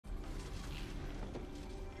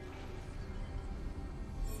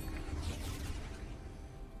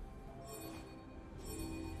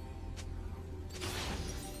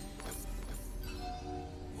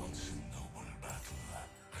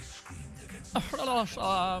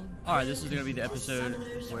Alright, this is gonna be the episode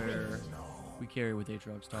where we carry with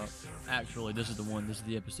Aatrox talk. Actually, this is the one. This is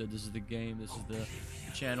the episode. This is the game. This is the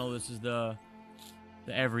channel. This is the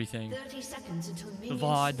everything. 30 seconds until The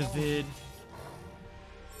VOD, the vid.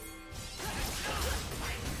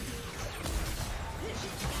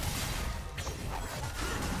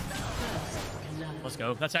 Let's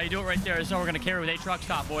go. That's how you do it right there. This is how we're gonna carry with Aatrox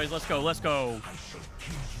top, boys. Let's go. Let's go.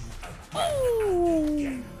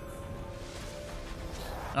 Ooh.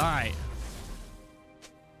 All right.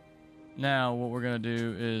 Now what we're gonna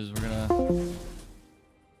do is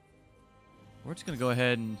we're just gonna go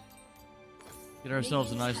ahead and get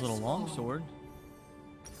ourselves a nice little longsword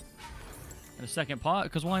and a second pot,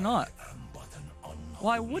 because why not?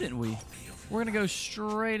 Why wouldn't we? We're gonna go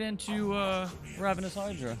straight into Ravenous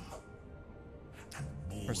Hydra.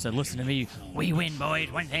 First said, listen to me. We win, boys.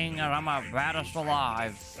 One thing, I'm a baddest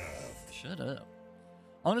alive. Shut up.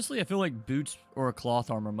 Honestly, I feel like boots or a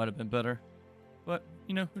cloth armor might have been better. But,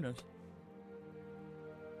 you know, who knows?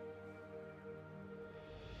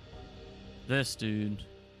 This dude.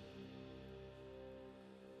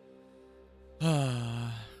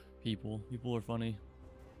 People are funny.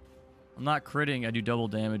 I'm not critting. I do double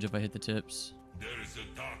damage if I hit the tips. There is a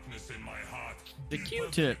darkness in my heart. The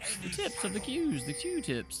Q-tips. The tips of the Qs. The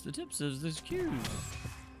Q-tips. The tips of the Qs.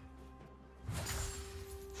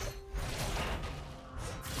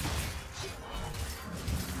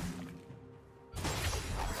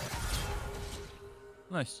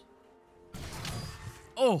 Nice.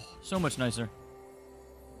 Oh, so much nicer.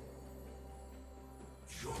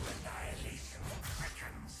 Your annihilation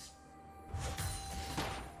beckons.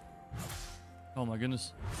 Oh my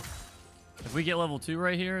goodness. If we get level 2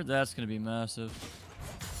 right here, that's going to be massive.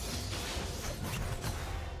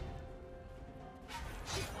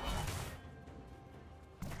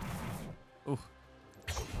 Oh.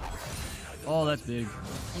 Oh, that's big. An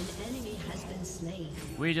enemy has been slain.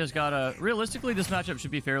 We just gotta... Realistically, this matchup should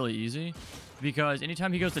be fairly easy, because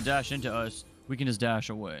anytime he goes to dash into us, we can just dash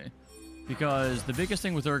away. Because the biggest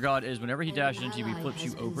thing with Urgot is whenever he dashes into you, he flips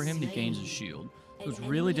you over him, and he gains his shield. So it's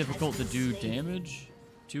really difficult to do damage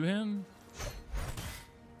to him.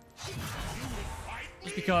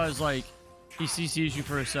 Just because, like, he CCs you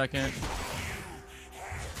for a second.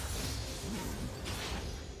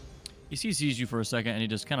 He CCs you for a second, and he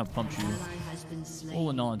just kind of pumps you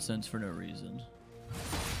full of nonsense for no reason.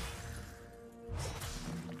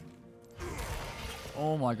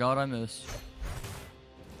 Oh my god, I missed.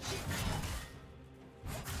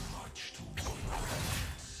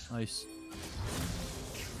 Nice.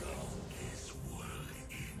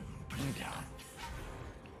 Okay.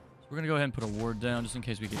 So we're gonna go ahead and put a ward down just in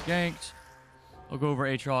case we get ganked. I'll go over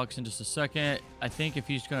Aatrox in just a second. I think if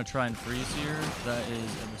he's gonna try and freeze here, that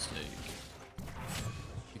is a mistake,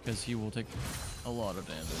 because he will take a lot of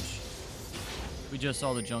damage. We just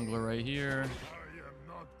saw the jungler right here. I am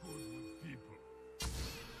not good with people.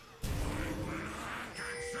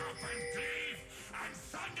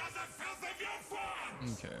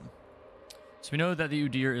 Okay. So we know that the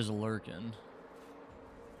Udyr is lurking.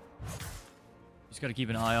 Just gotta keep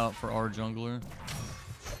an eye out for our jungler.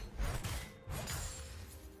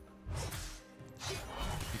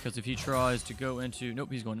 Because if he tries to go into...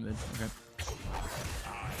 Nope, he's going to mid. Okay.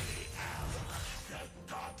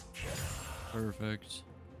 Perfect.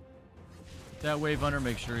 That wave hunter,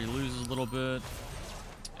 make sure he loses a little bit.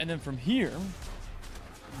 And then from here...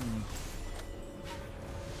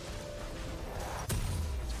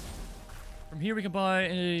 From here we can buy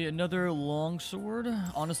another longsword.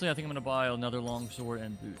 Honestly, I think I'm going to buy another longsword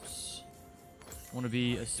and boots. I want to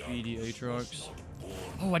be a speedy Aatrox.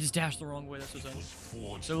 Oh, I just dashed the wrong way. That's so sad.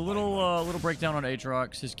 So a little breakdown on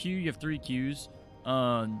Aatrox. His Q, you have 3 Qs.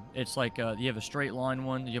 It's like you have a straight line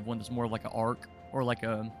one. You have one that's more like an arc, or like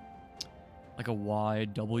a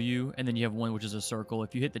wide W, and then you have one which is a circle.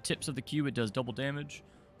 If you hit the tips of the Q, it does double damage.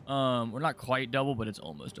 Or not quite double, but it's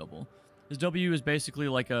almost double. His W is basically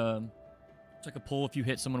like a... It's like a pull if you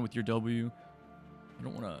hit someone with your W. I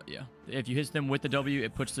don't want to... Yeah. If you hit them with the W,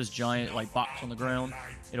 it puts this giant, like, box on the ground.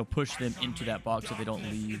 It'll push them into that box so they don't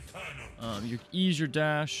leave. You ease your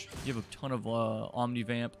dash. You have a ton of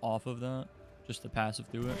Omnivamp off of that. Just the passive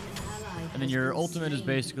through it. And then your ultimate is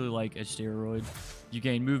basically like a steroid. You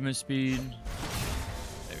gain movement speed.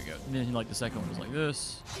 There we go. And then, like, the second one is like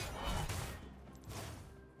this.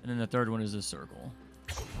 And then the third one is this circle.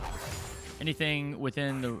 Anything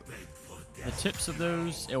within the tips of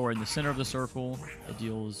those, or in the center of the circle, it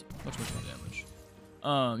deals much more damage.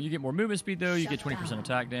 You get more movement speed though. You get 20%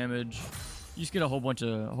 attack damage. You just get a whole bunch of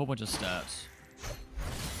stats.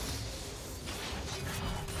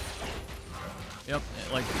 Yep,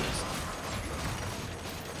 like this.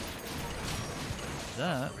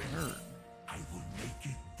 That hurt.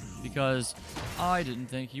 Because I didn't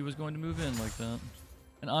think he was going to move in like that.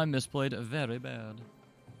 And I misplayed very bad.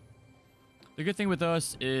 The good thing with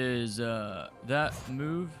us is that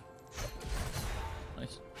move.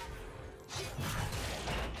 Nice.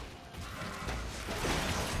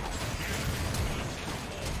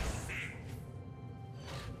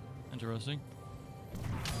 Interesting.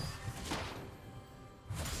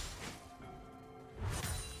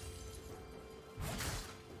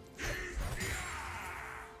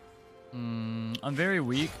 I'm very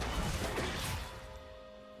weak.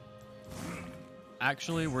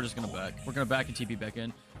 Actually, we're just gonna back. We're gonna back and TP back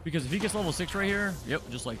in. Because if he gets level 6 right here, yep,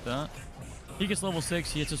 just like that. He gets level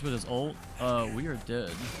 6, he hits us with his ult. We are dead.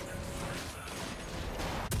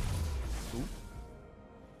 Ooh.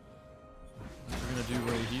 What we're gonna do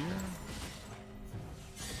right here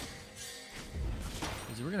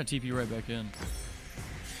is we're gonna TP right back in.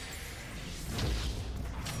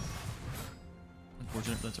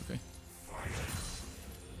 Unfortunate, but that's okay.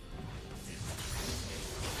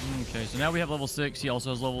 Okay, so now we have level 6. He also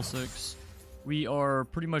has level 6. We are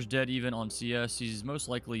pretty much dead even on CS. He's most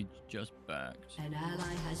likely just backed. An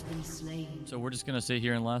ally has been slain. So we're just going to sit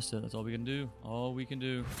here and last it. That's all we can do. All we can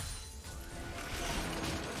do.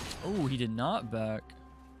 Oh, he did not back.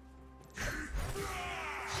 I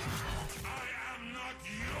am not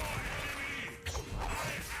your enemy. I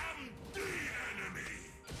am the enemy.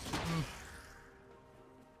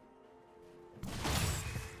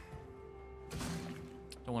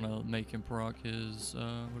 Don't want to make him proc his,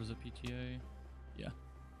 what is it, PTA? Yeah.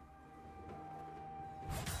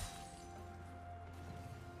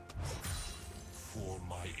 For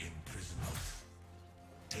my imprisonment,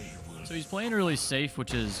 they will. So he's playing really safe,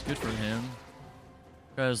 which is good for him.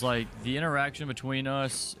 Because, like, the interaction between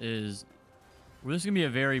us is... Well, this is going to be a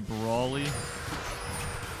very brawly...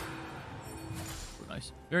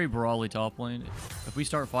 Nice. Very brawly top lane. If we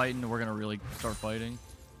start fighting, we're going to really start fighting.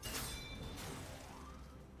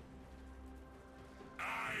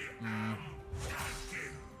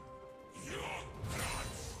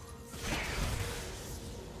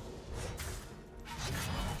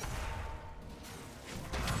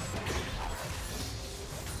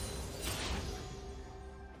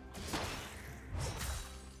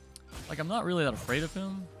 Like, I'm not really that afraid of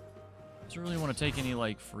him. I just really want to take any,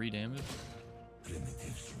 like, free damage.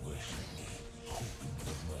 Primitives worship me, hoping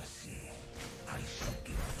for mercy. I shall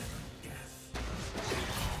give them death.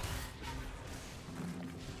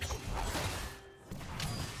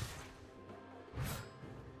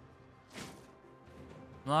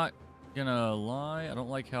 I'm not gonna lie, I don't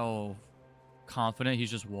like how confident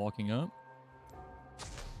he's just walking up.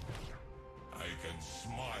 I can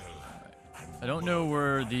smile. I don't know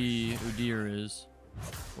where the Udyr is,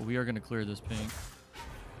 but we are gonna clear this pink.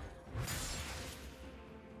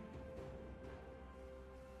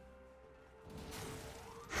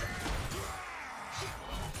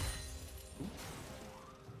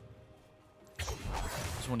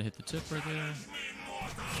 Just want to hit the tip right there.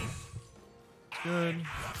 Good.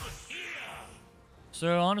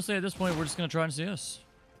 So honestly, at this point, we're just gonna try and CS.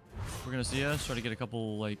 We're gonna CS, try to get a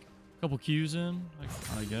couple Qs in,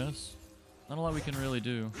 I guess. Not a lot we can really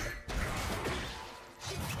do.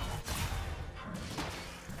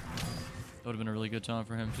 That would have been a really good time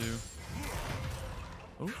for him too.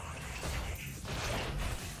 Oh.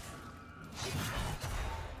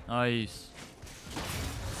 Nice.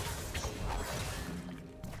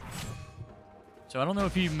 So I don't know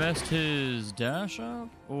if he messed his dash up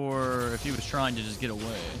or if he was trying to just get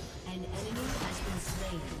away. An enemy has been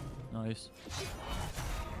slain. Nice.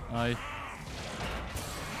 Nice.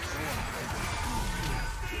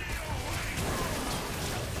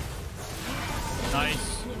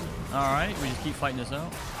 Nice. Alright, we just keep fighting this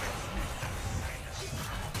out.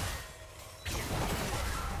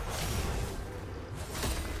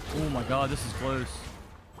 Oh my god, this is close.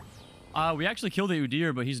 We actually killed the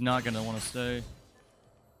Udyr, but he's not gonna want to stay.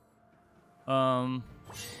 I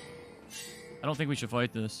don't think we should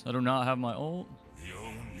fight this. I do not have my ult.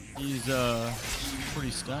 He's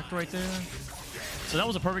pretty stacked right there. So that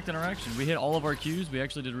was a perfect interaction. We hit all of our Qs. We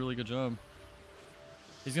actually did a really good job.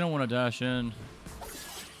 He's gonna want to dash in.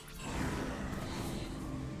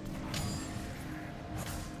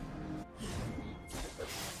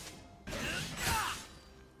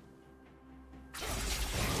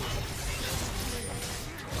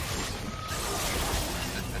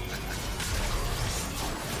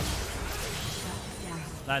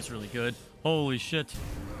 That's really good. Holy shit.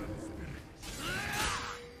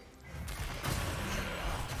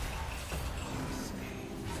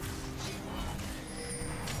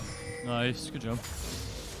 Nice. Good job.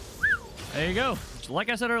 There you go. Like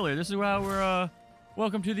I said earlier, this is how we're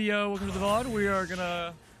welcome to the VOD. We are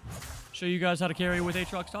gonna show you guys how to carry with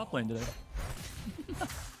Aatrox top lane today.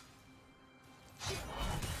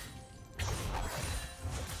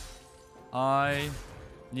 I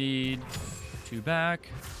need to back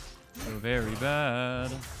so very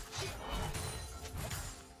bad.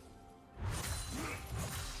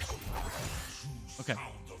 Okay.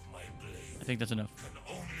 I think that's enough.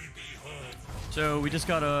 So we just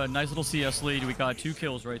got a nice little CS lead. We got 2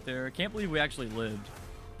 kills right there. Can't believe we actually lived.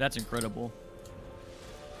 That's incredible.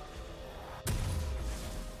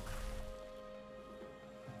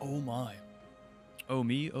 Oh my. Oh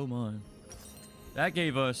me, oh my. That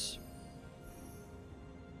gave us...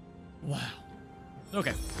 Wow.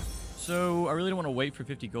 Okay. So I really don't want to wait for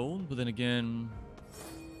 50 gold, but then again...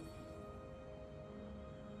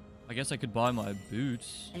 I guess I could buy my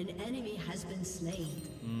boots. An enemy has been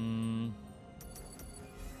slain.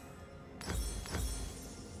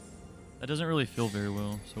 That doesn't really feel very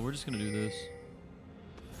well, so we're just gonna do this.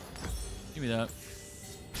 Give me that.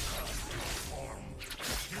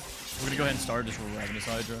 We're gonna go ahead and start just with Ravenous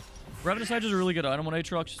Hydra. Ravenous Hydra is a really good item on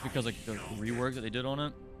Aatrox just because like the rework that they did on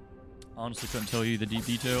it. I honestly couldn't tell you the deep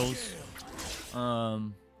details.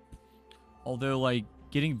 Although like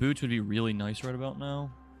getting boots would be really nice right about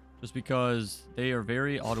now. Just because they are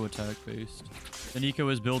very auto attack based. The Nico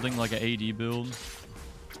is building like an AD build.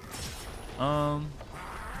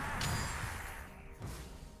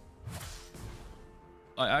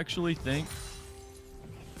 I actually think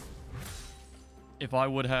if I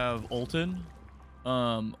would have ulted,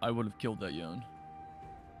 I would have killed that Yone.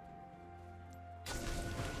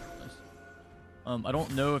 Nice. I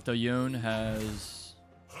don't know if the Yone has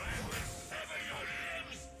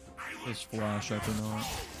his flash up or not.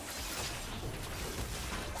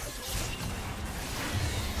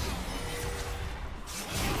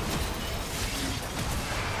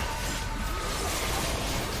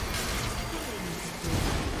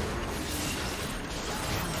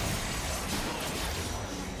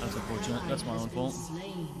 That's my own fault.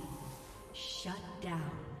 Shut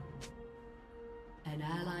down. An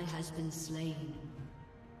ally has been slain.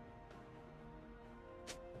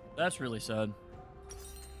 That's really sad.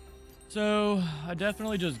 So, I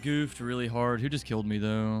definitely just goofed really hard. Who just killed me,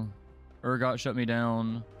 though? Urgot shut me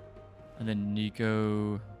down. And then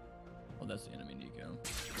Nico... Oh, that's the enemy Nico.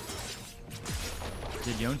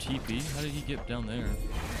 Did Yone TP? How did he get down there?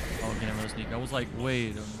 Oh, okay, never sneak. I was like,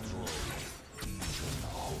 wait a minute.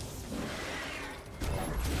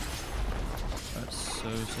 That's so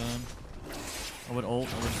sad. I would ult.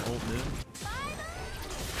 I would just ult, dude.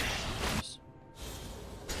 Nice.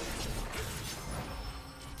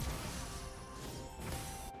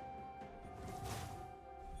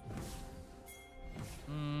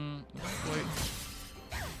 Wait.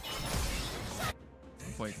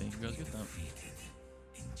 Wait, thank you guys. Get that.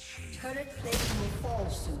 Turret plate will fall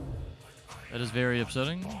soon. That is very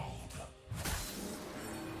upsetting.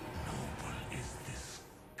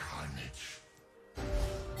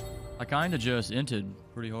 I kind of just inted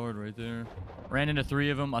pretty hard right there. Ran into 3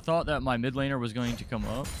 of them. I thought that my mid laner was going to come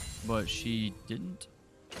up, but she didn't.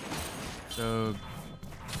 So,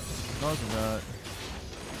 because of that...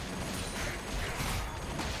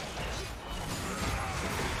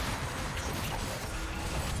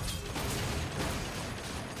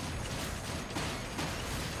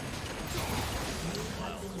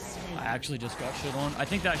 I actually just got shit on. I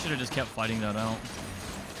think that I should have just kept fighting that out.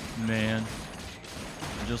 Man.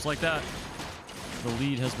 And just like that, the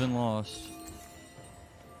lead has been lost.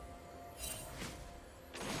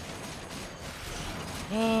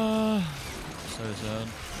 So sad.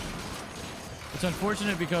 It's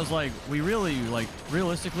unfortunate because, like, we really, like,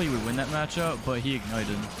 realistically, we win that matchup, but he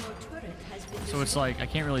ignited. So it's like, I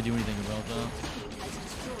can't really do anything about that.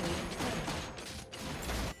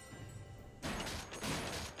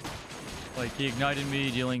 Like, he ignited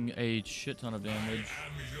me, dealing a shit ton of damage.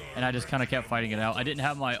 And I just kind of kept fighting it out. I didn't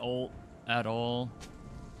have my ult at all.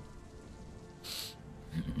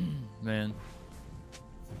 Man.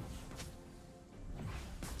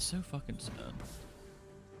 It's so fucking sad.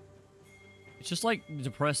 It's just like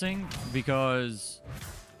depressing because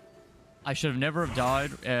I should have never have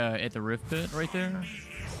died at the Rift Pit right there.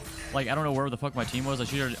 Like, I don't know where the fuck my team was.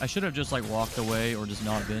 I should have just like walked away or just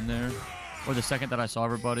not been there. Or the second that I saw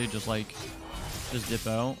everybody just dip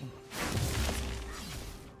out.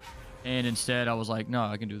 And instead, I was like, no,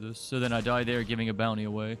 I can do this. So then I died there, giving a bounty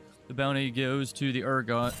away. The bounty goes to the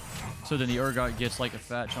Urgot. So then the Urgot gets like a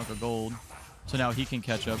fat chunk of gold. So now he can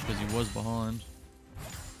catch up because he was behind.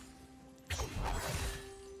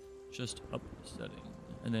 Just upsetting.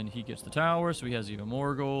 And then he gets the tower, so he has even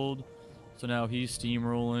more gold. So now he's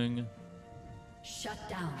steamrolling. Shut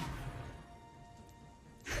down.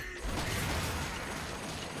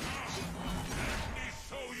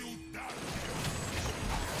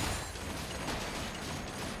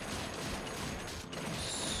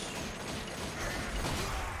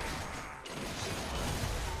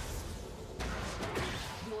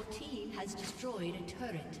 Your team has destroyed a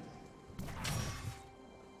turret.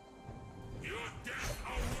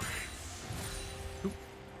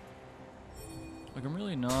 Like, I'm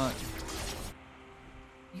really not...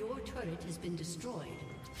 Your turret has been destroyed.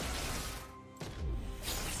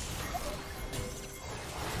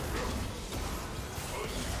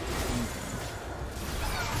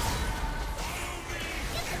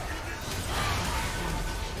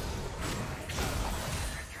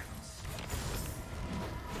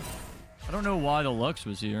 I don't know why the Lux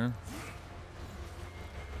was here.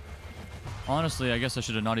 Honestly, I guess I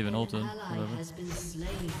should have not even ulted. An ally Whatever. has been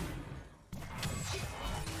slain.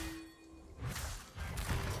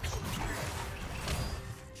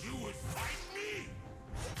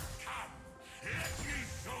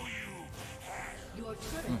 Your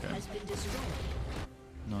turret has been destroyed.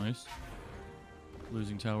 Nice.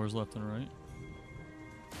 Losing towers left and right.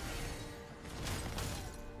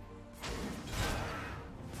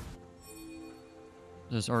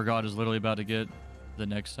 This Urgot is literally about to get the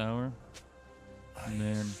next tower.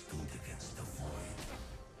 Man. Stood against the void.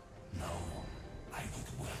 No, I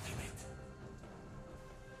would welcome it.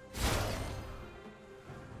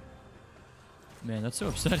 Man, that's so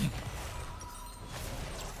upsetting.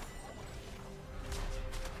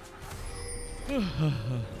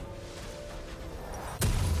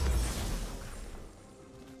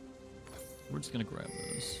 We're just gonna grab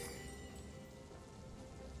this.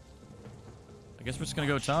 I guess we're just gonna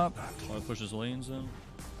go top while it pushes lanes in.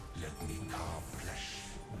 Let me carve flesh.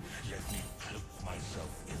 Let me cloak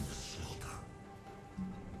myself in the slaughter.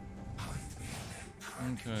 Hide me in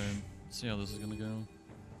a Okay, let's see how this is gonna go.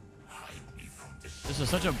 hide me from this. This is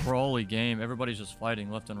such a brawly game. Everybody's just fighting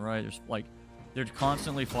left and right. There's like, they're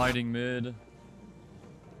constantly fighting mid.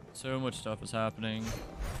 So much stuff is happening.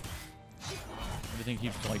 Everything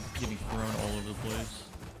keeps like getting thrown all over the place.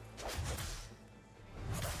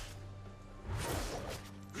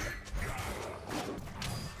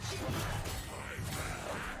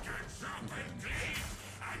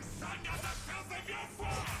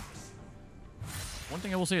 One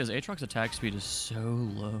thing I will say is Aatrox's attack speed is so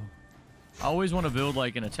low. I always want to build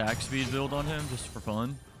like an attack speed build on him just for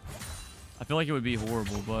fun. I feel like it would be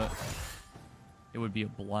horrible, but it would be a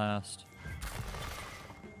blast.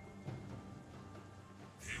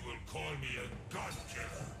 He will call me a god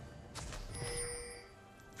killer.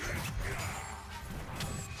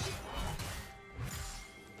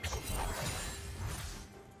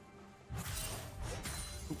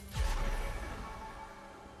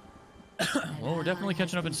 Well, we're definitely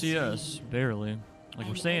catching up in CS. Barely. Like,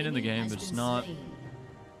 we're staying in the game, but it's not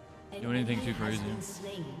doing anything too crazy.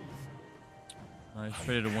 Nice.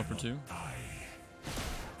 Traded a 1 for 2.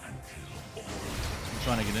 I'm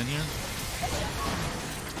trying to get in here.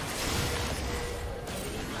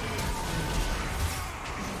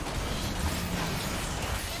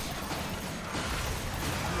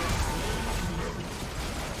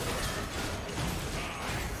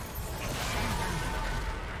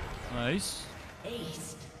 Nice.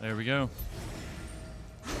 There we go.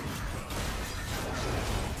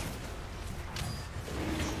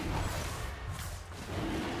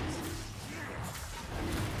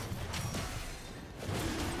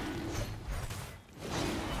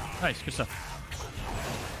 Nice, good stuff.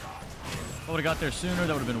 If I would have got there sooner,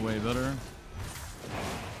 that would have been way better.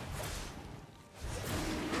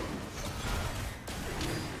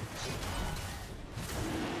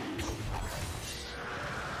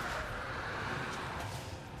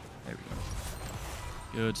 There we go.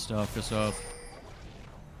 Good stuff, good stuff.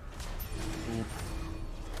 Cool.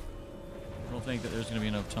 I don't think that there's going to be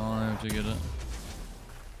enough time to get it.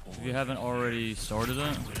 If you haven't already started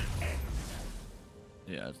it,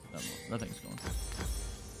 yeah, that thing's going.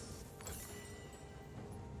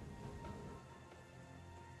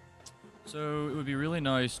 So it would be really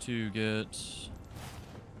nice to get.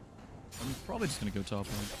 I'm probably just gonna go top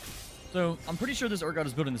one. So I'm pretty sure this Urgot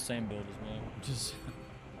is building the same build as well, which is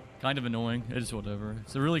kind of annoying. It is whatever.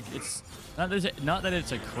 It's a really, it's not that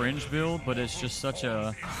it's a cringe build, but it's just such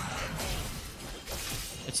a,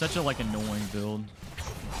 it's such a like annoying build.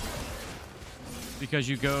 Because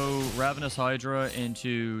you go Ravenous Hydra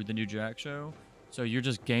into the new Jaksho, so you're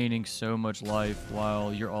just gaining so much life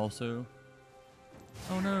while you're also...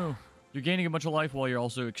 Oh no! You're gaining a bunch of life while you're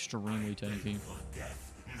also extremely tanky. For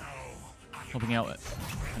death. No, I Pumping out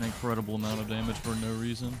an incredible amount of damage for no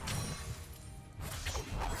reason.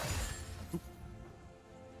 Oop.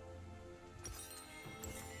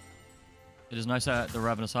 It is nice that the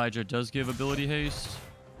Ravenous Hydra does give ability haste,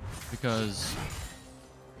 because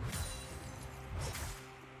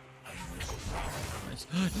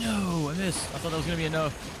no, I missed. I thought that was gonna be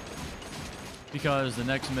enough, because the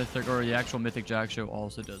next mythic, or the actual mythic Jaksho,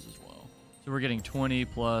 also does as well. So we're getting 20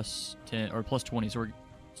 plus 10, or plus 20. So we're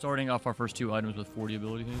starting off our first 2 items with 40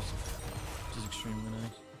 ability haste, which is extremely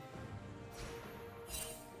nice.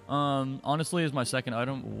 Honestly, is my second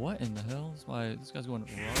item. What in the hell? This guy's going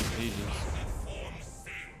raw pages.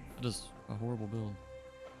 That is a horrible build.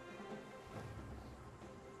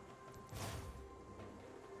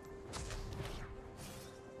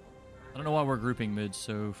 I don't know why we're grouping mid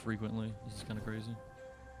so frequently. This is kind of crazy.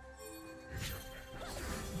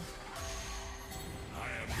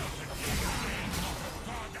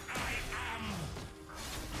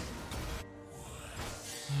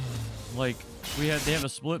 Like, they have a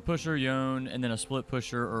split pusher Yone, and then a split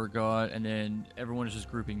pusher Urgot, and then everyone is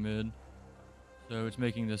just grouping mid. So it's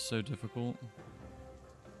making this so difficult.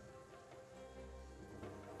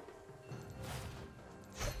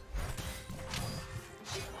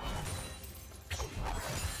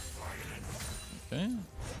 Okay.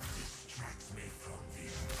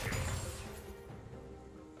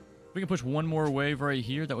 If we can push one more wave right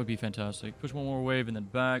here, that would be fantastic. Push one more wave and then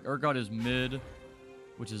back. Urgot is mid,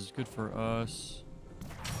 which is good for us.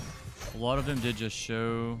 A lot of them did just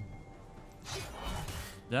show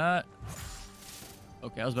that.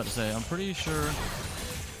 Okay, I was about to say, I'm pretty sure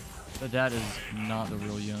that is not the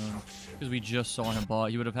real Yone, because we just saw him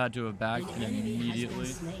bot. He would have had to have backed and then immediately.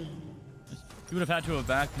 He would have had to have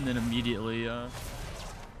backed and then immediately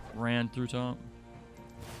ran through top.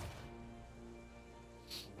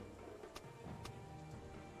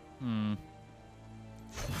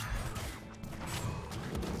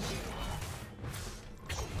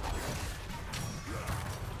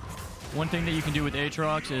 One thing that you can do with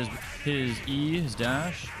Aatrox is his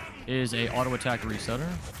dash, is a auto attack resetter.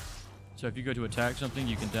 So if you go to attack something,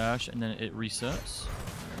 you can dash and then it resets.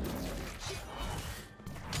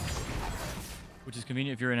 Which is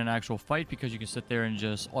convenient if you're in an actual fight, because you can sit there and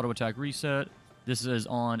just auto attack reset. This is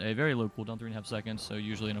on a very low cooldown, 3.5 seconds. So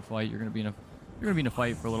usually in a fight, you're gonna be in a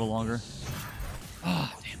fight for a little longer.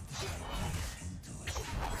 Ah, damn.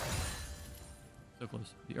 So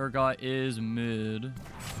close. The Urgot is mid.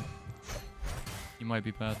 He might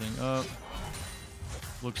be pathing up.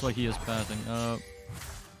 Looks like he is pathing up.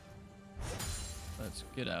 Let's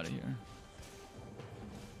get out of here.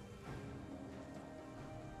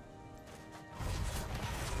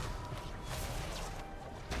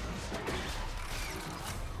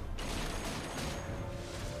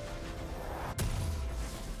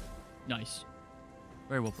 Nice.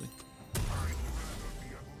 Very well played.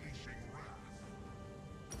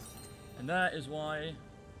 And that is why...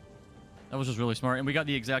 That was just really smart. And we got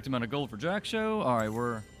the exact amount of gold for Jaksho. Alright,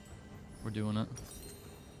 we're doing it.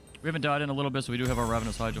 We haven't died in a little bit, so we do have our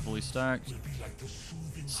Ravenous Hydra fully stacked.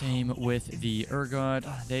 Same with the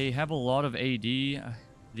Urgot. They have a lot of AD. The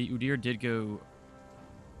Udyr did go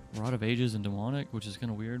Rod of Ages and Demonic, which is kind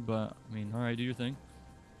of weird, but I mean, alright, do your thing.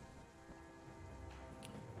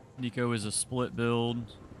 Nico is a split build,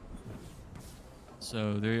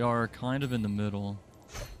 so they are kind of in the middle.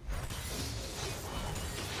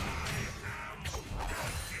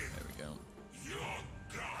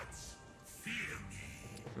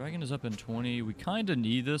 Dragon is up in 20. We kind of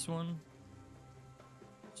need this one.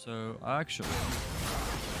 So, actually...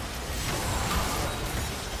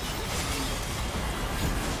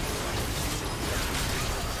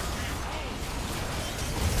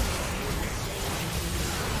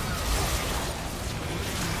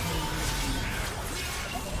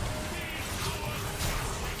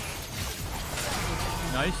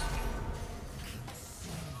 Nice.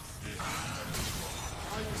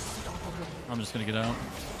 I'm just gonna get out.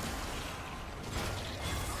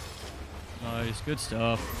 Nice, good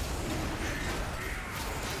stuff.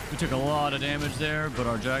 We took a lot of damage there, but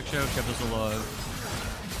our Jaksho kept us alive.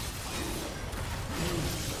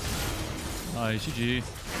 Nice, GG.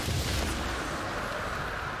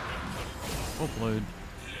 Well played.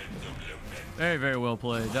 Very, very well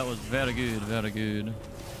played. That was very good, very good.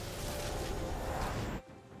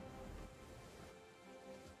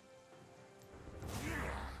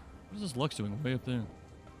 What is this Lux doing way up there?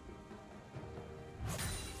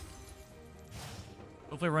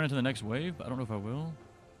 Hopefully I run into the next wave, but I don't know if I will.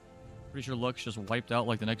 Pretty sure Lux just wiped out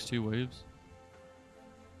like the next 2 waves.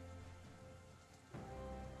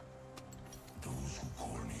 Those who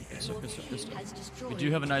call me Your team has has destroyed We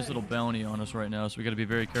do have a a nice little turret. bounty on us right now, so we got to be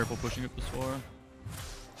very careful pushing up this far.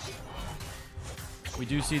 We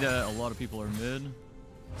do see that a lot of people are mid,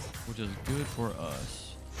 which is good for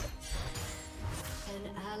us. An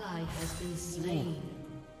ally has been slain.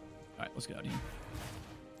 Alright, let's get out of here.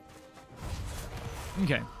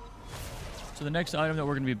 Okay. So the next item that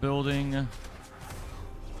we're going to be building,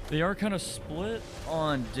 they are kind of split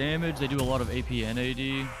on damage. They do a lot of AP and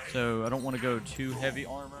AD, so I don't want to go too heavy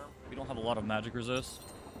armor. We don't have a lot of magic resist.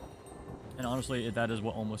 And honestly, that is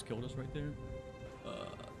what almost killed us right there.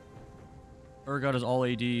 Urgot is all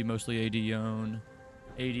AD, mostly AD Yone.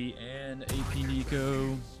 AD and AP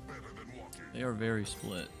Nico. They are very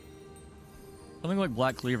split. Something like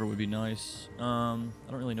Black Cleaver would be nice. I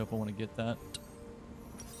don't really know if I want to get that.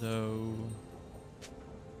 So,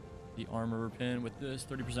 the armor pin with this,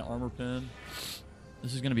 30% armor pin.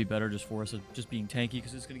 This is going to be better just for us, just being tanky,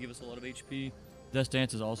 because it's going to give us a lot of HP. Death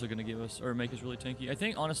Dance is also going to give us, or make us really tanky. I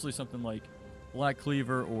think, honestly, something like Black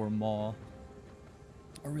Cleaver or Maw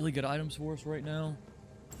are really good items for us right now.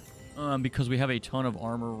 Because we have a ton of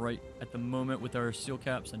armor right at the moment with our Steel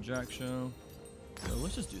Caps and Jaksho. So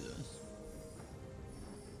let's just do this.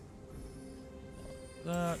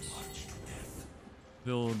 That.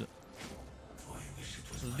 Build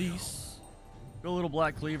these. Build a little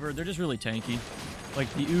Black Cleaver. They're just really tanky.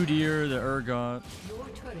 Like the Udyr, the Urgot. Your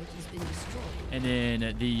turret has been destroyed. And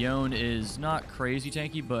then the Yone is not crazy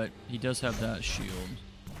tanky, but he does have that shield.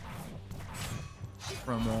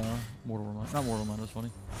 From Mortal Reminder. Not Mortal Reminder, that's funny.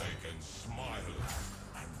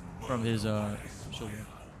 From his shield.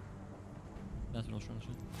 That's what I was trying to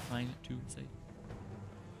say.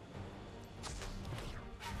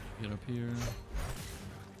 Get up here.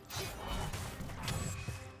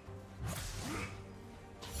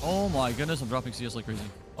 Oh my goodness, I'm dropping CS like crazy.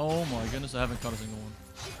 Oh my goodness, I haven't caught a single one.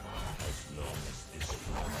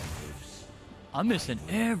 I'm missing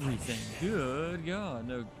everything. Good God.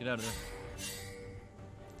 No, get out of there.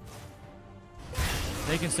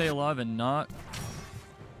 They can stay alive and not...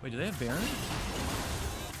 Wait, do they have Baron?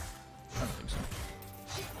 I don't think so.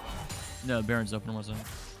 No, Baron's up on my side.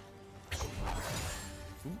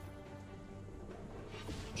 Ooh.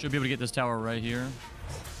 Should be able to get this tower right here.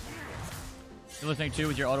 The only thing too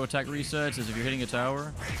with your auto attack resets is if you're hitting a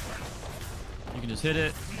tower, you can just hit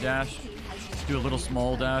it, dash, do a little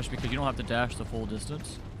small dash because you don't have to dash the full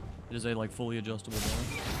distance. It is a like fully adjustable dash.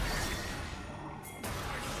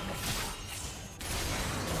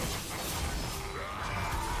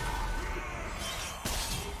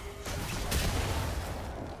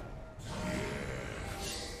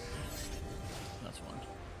 That's fine.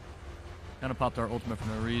 Kind of popped our ultimate for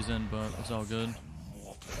no reason, but it's all good.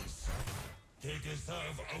 They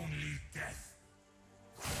deserve only death.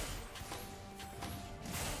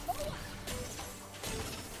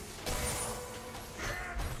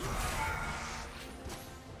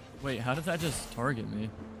 Wait, how did that just target me?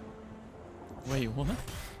 Wait, what?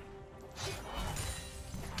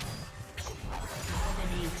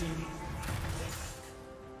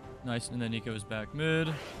 Nice, and then Nico's back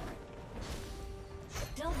mid.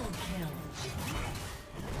 Double kill.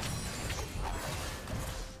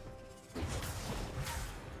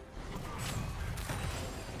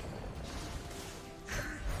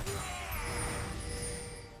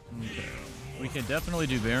 Okay. We can definitely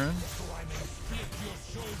do Baron.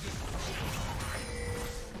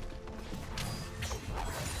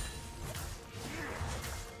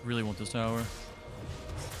 Really want this tower.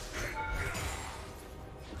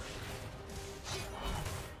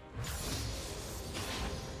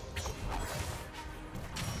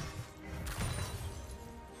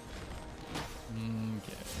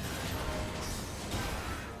 Okay.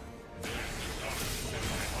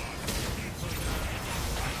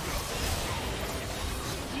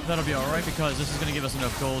 That'll be alright because this is going to give us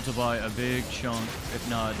enough gold to buy a big chunk, if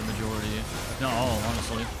not the majority, if not all,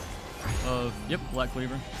 honestly, of, yep, Black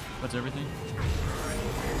Cleaver. That's everything.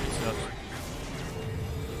 Good stuff.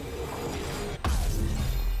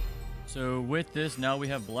 So with this, now we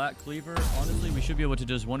have Black Cleaver. Honestly, we should be able to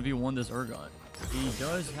just 1v1 this Urgot. He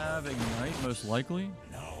does have Ignite, most likely,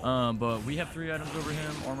 but we have 3 items over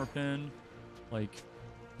him, Armor Pin. Like,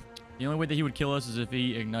 the only way that he would kill us is if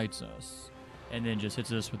he ignites us. And then just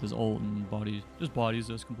hits us with his ult and just bodies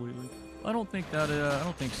us completely. I don't think that, I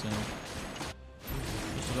don't think so.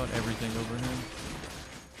 Just about everything over him.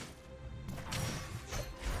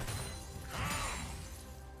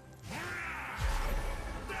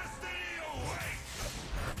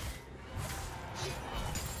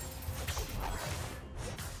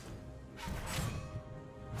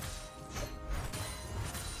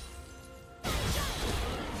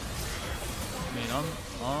 I mean, I'm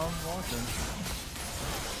watching.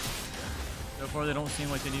 So far, they don't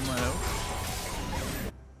seem like they need my help.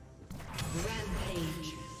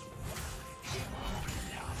 Rampage.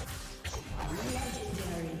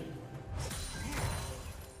 Legendary.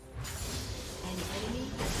 An enemy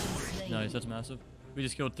has been slain. Nice, that's massive. We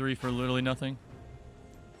just killed 3 for literally nothing.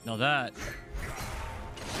 Now that...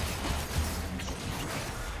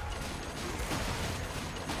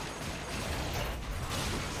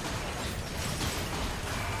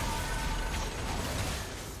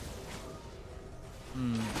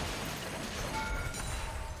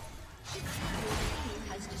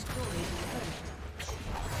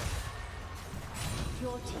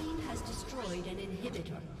 Your team has destroyed an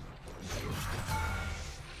inhibitor.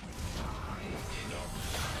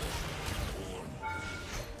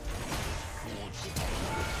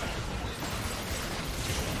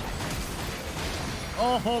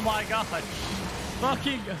 Oh my god.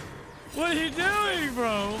 Fucking... What are you doing,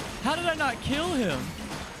 bro? How did I not kill him?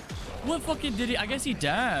 What fucking did he... I guess he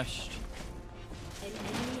dashed. An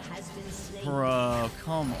enemy has been slain. Bro,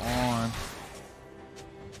 come on.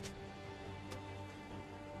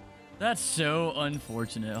 That's so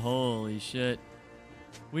unfortunate. Holy shit.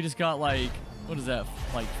 We just got like... What is that?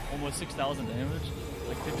 Like almost 6,000 damage?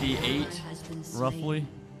 Like 58, roughly.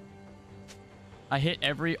 I hit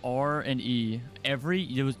every R and E.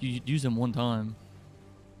 You use them one time.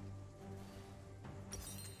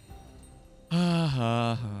 An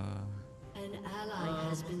ally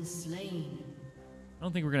has been slain. I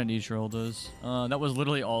don't think we're gonna need Shrolders. That was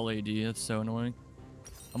literally all AD. That's so annoying.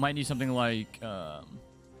 I might need something like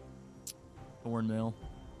Thornmail.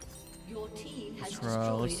 Your team has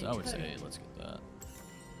I would destroyed say let's get that.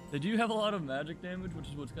 They do have a lot of magic damage, which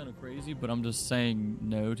is what's kind of crazy, but I'm just saying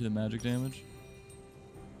no to the magic damage.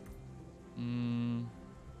 Give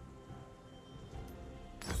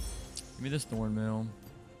me this Thornmail.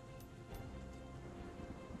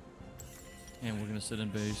 And we're gonna sit in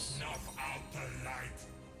base. Snuff out the light.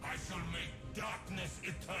 I shall make darkness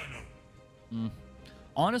eternal.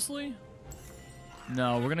 Honestly,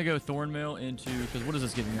 no, we're gonna go Thornmail into, because what is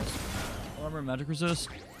this giving us? Armor, magic resist.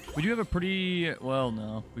 We do have a pretty, well,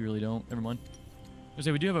 no, we really don't. Never mind. I was gonna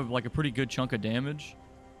say we do have a pretty good chunk of damage.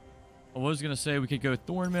 I was gonna say we could go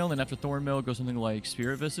Thornmail, and then after Thornmail, go something like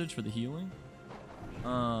Spirit Visage for the healing.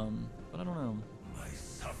 But I don't know. My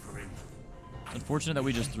suffering. Unfortunate that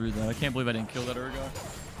we just threw that. I can't believe I didn't kill that other guy.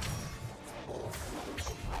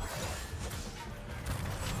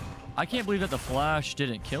 I can't believe that the flash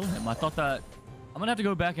didn't kill him. I thought that... I'm gonna have to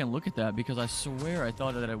go back and look at that because I swear I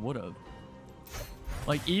thought that I would have.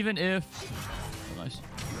 Like, even if... Oh, nice.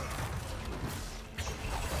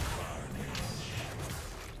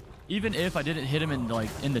 Even if I didn't hit him in, like,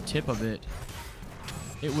 in the tip of it,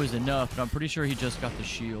 it was enough. But I'm pretty sure he just got the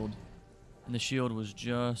shield. And the shield was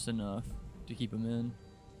just enough to keep him in.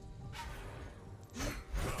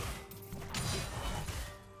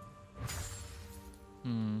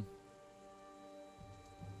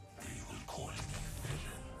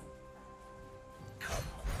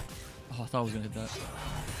 Oh, I thought I was gonna hit that.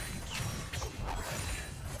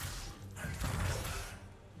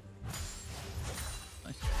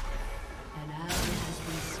 Nice. An ally has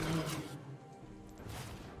been slain.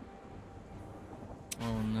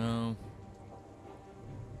 Oh no.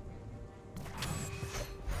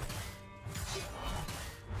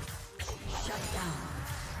 Shut down.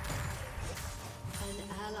 An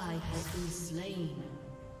ally has been slain.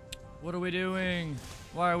 What are we doing?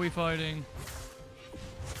 Why are we fighting?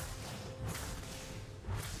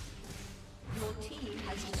 Your team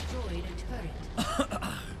has destroyed a turret.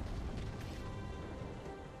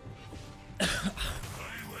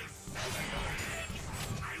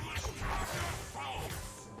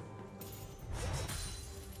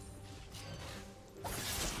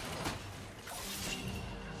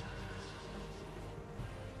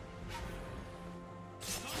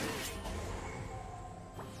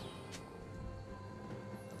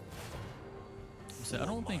 I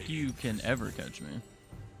don't think you can ever catch me.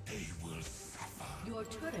 They will suffer. Your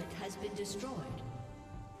turret has been destroyed.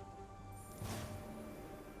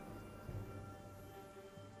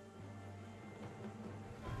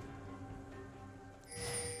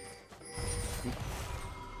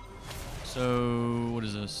 So, what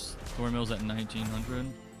is this? Thornmail's at 1900.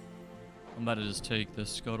 I'm about to just take this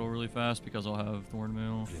scuttle really fast because I'll have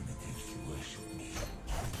Thornmail. Primitives worship me.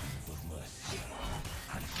 For mercy.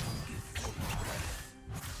 I shall give them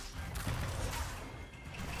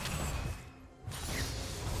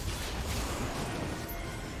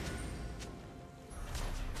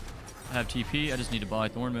I have TP. I just need to buy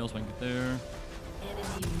Thornmail so I can get there.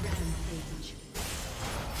 Enemy rampage.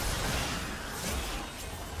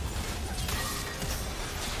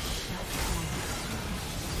 Shut down.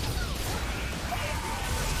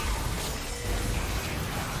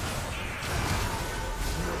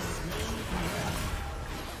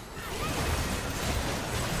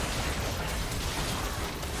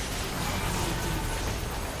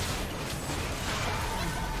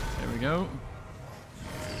 go.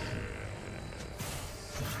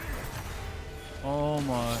 Oh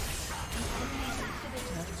my.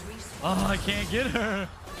 Oh, I can't get her.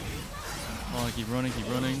 Oh, keep running,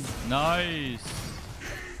 keep running. Nice.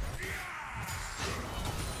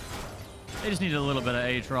 They just need a little bit of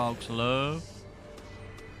Aatrox love.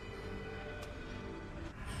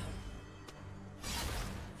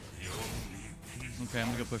 Okay, I'm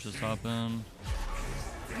gonna go push this top in.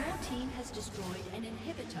 Your team has destroyed an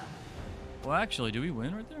inhibitor. Well, actually, do we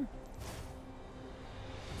win right there?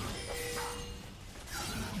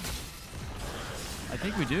 I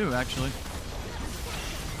think we do, actually.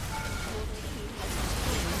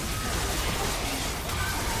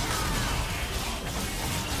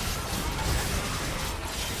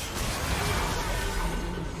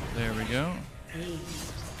 There we go.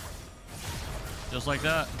 Just like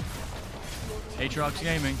that. Aatrox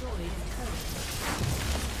Gaming. A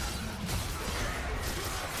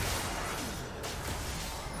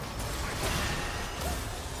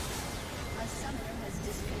summoner has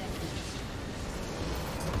disconnected.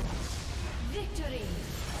 Victory!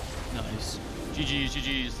 Nice. GG's,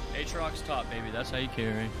 GG's. Aatrox top, baby. That's how you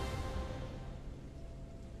carry.